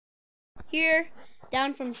here,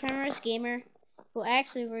 down from Tremorious Gamer. Well,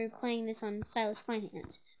 actually, we're playing this on Stylus Clan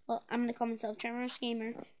Hands. Well, I'm gonna call myself Tremorious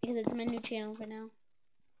Gamer because it's my new channel for now.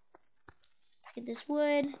 Let's get this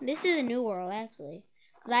wood. This is a new world, actually,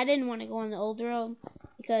 because I didn't want to go on the old world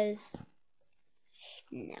because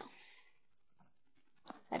no,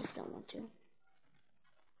 I just don't want to.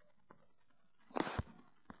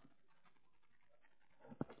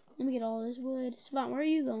 Let me get all this wood. Sevont, where are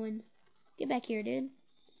you going? Get back here, dude.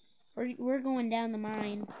 We're going down the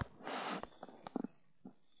mine.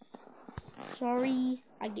 Sorry,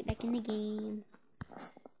 I get back in the game.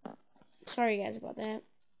 Sorry, guys, about that.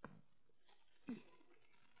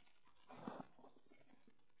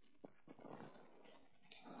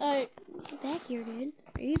 Get back here, dude.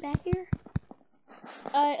 Are you back here?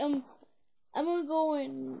 I'm gonna go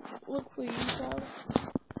and look for you, Charlie.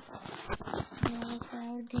 No, that's what I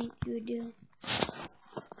would think you would do.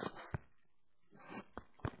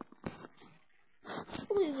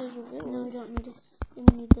 Please, there's a village. No, we don't need this. We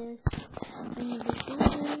need this. We need this.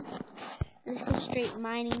 Let's go straight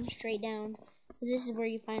mining, straight down. This is where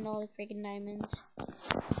you find all the freaking diamonds.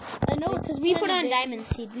 I know, because we put on diamond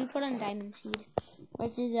seed. We put on diamond seed,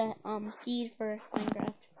 which is a seed for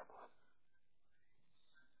Minecraft.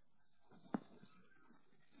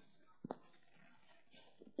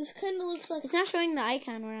 This kind of looks like it's not showing the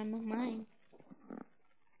icon where I'm mine.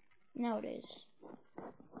 No, it is.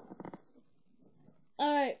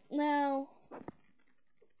 Alright, now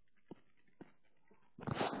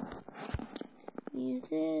use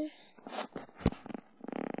this.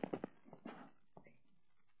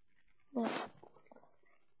 Look.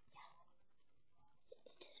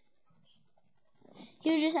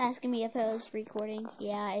 He was just asking me if I was recording.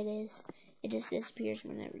 Yeah, it is. It just disappears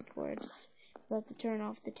when it records. So I have to turn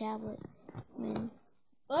off the tablet.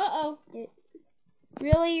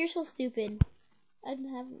 Really? You're so stupid. I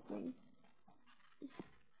didn't have anything.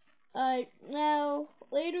 Alright, now,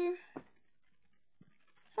 later.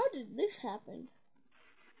 How did this happen?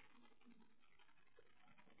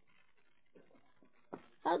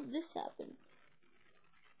 How did this happen?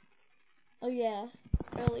 Oh yeah,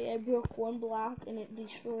 earlier I broke one block and it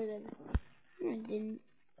destroyed everything. No, it didn't.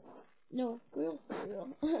 No, for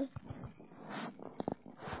real.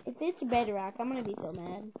 If it's bedrock, I'm gonna be so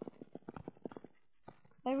mad.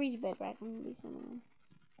 If I reach bedrock, I'm gonna be so mad.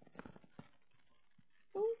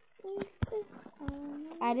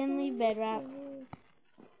 I didn't leave bedrock.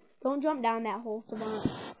 Don't jump down that hole, Sevont.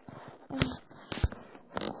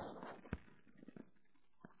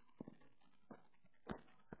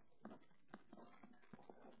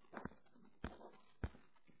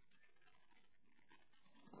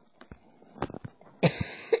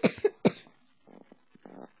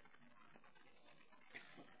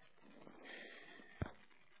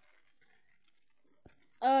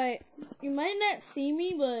 Alright, you might not see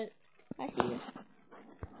me, but I see you.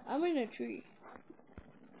 I'm in a tree.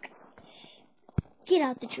 Get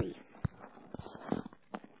out the tree.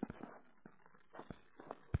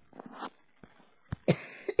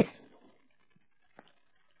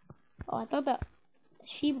 Oh, I thought that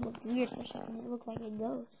sheep looked weird for a second. It looked like a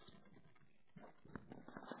ghost.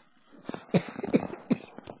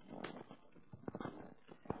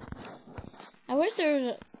 I wish there was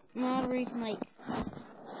a mod where you can, like,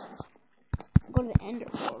 go to the Ender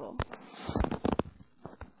portal.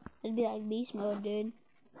 It'd be like beast mode, dude.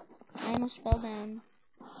 I almost fell down.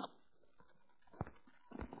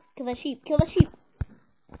 Kill the sheep. Kill the sheep.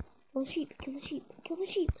 Kill the sheep. Kill the sheep. Kill the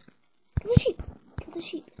sheep. Kill the sheep. Kill the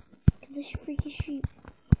sheep. Kill the freaking sheep.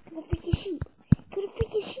 Kill the freaking sheep. Kill the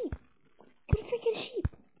freaking sheep. Kill the freaking sheep.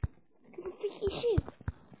 Kill the freaking sheep.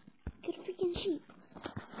 Kill the freaking sheep.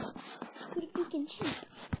 Kill the freaking sheep.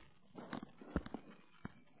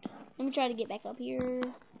 Let me try to get back up here.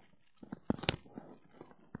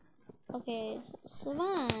 Okay,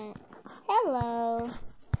 Sevont. Hello.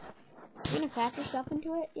 You gonna craft your stuff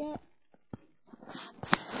into it yet?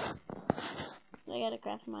 I gotta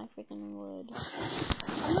craft my freaking wood.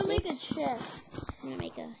 I'm gonna make a chest. I'm gonna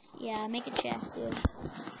make make a chest, dude.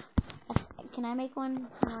 Can I make one?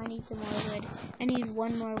 No, I need some more wood. I need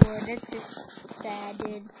one more wood. That's just sad,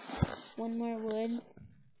 dude. One more wood.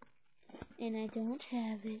 And I don't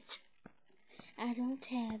have it. I don't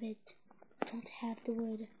have it. I don't have the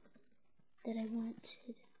wood that I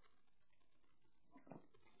wanted.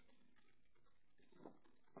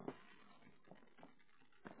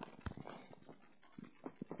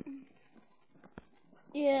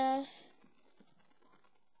 Yeah.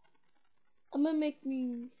 I'm gonna make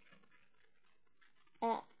me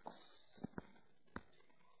axe.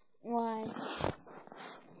 Why?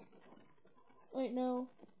 Wait, no.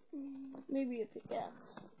 Maybe a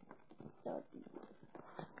pickaxe.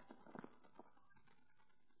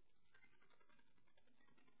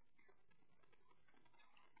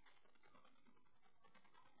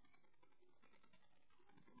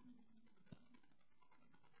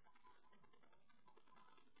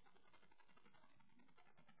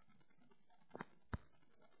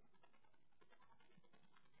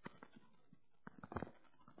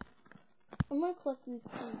 gonna collect these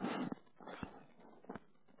trees.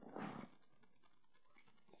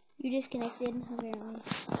 You disconnected, apparently.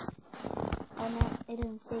 Oh, no, it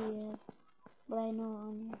doesn't say yet. But I know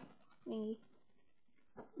on your thingy.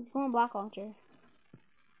 It's going block launcher.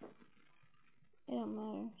 It don't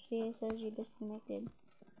matter. See, it says you disconnected.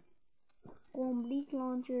 Going bleak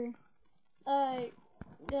launcher. Alright,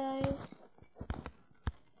 guys.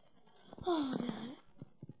 Oh, God.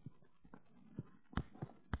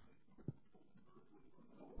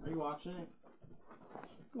 Are you watching it?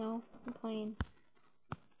 No, I'm playing.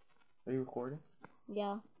 Are you recording?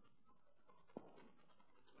 Yeah.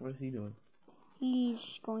 What is he doing?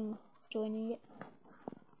 He's joining it.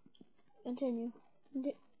 Continue.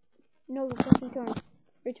 No, press return.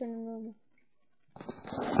 Return to normal.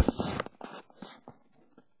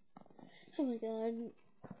 Oh my God.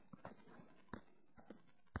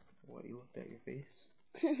 What, you looked at your face?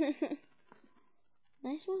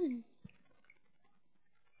 Nice one.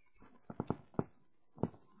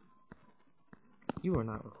 You are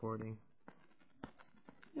not recording.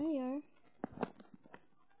 There you are.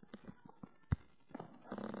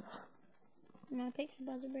 My pic's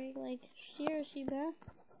about to break, like, seriously, bro.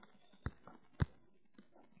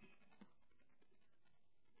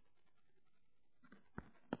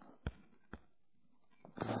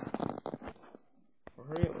 Well,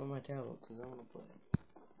 hurry up with my tablet, because I want to play.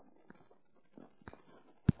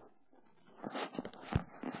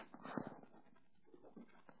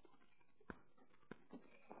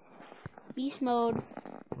 Beast mode.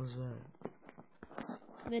 What's that?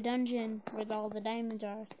 The dungeon where all the diamonds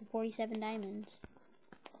are. The 47 diamonds.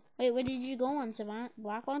 Wait, where did you go on, Sevont?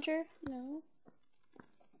 Block launcher? No.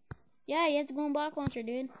 Yeah, you have to go on block launcher,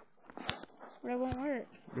 dude. Or it won't work.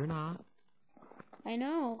 You're not. I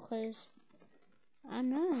know, because I'm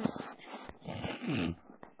not.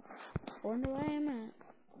 Wonder why I'm not.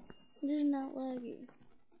 This is not laggy.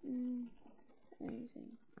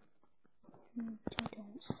 Anything. I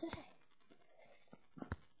don't say.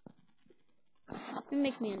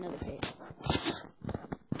 Make me another page.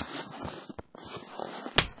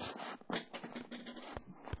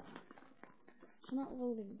 It's not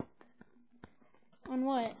loading. On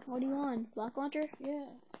what? What are you on? Block launcher? Yeah.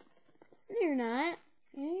 No, you're not.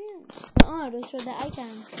 Yeah. Don't show that icon.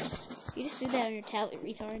 You just do that on your tablet,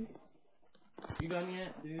 retard. You done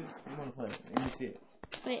yet, dude? I want to play. Let me see it.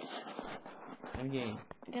 Wait, End game.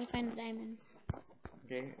 I gotta find a diamond.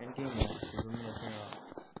 Okay, end game now. 'Cause I'm gonna turn it off.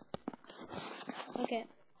 Okay.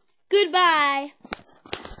 Goodbye!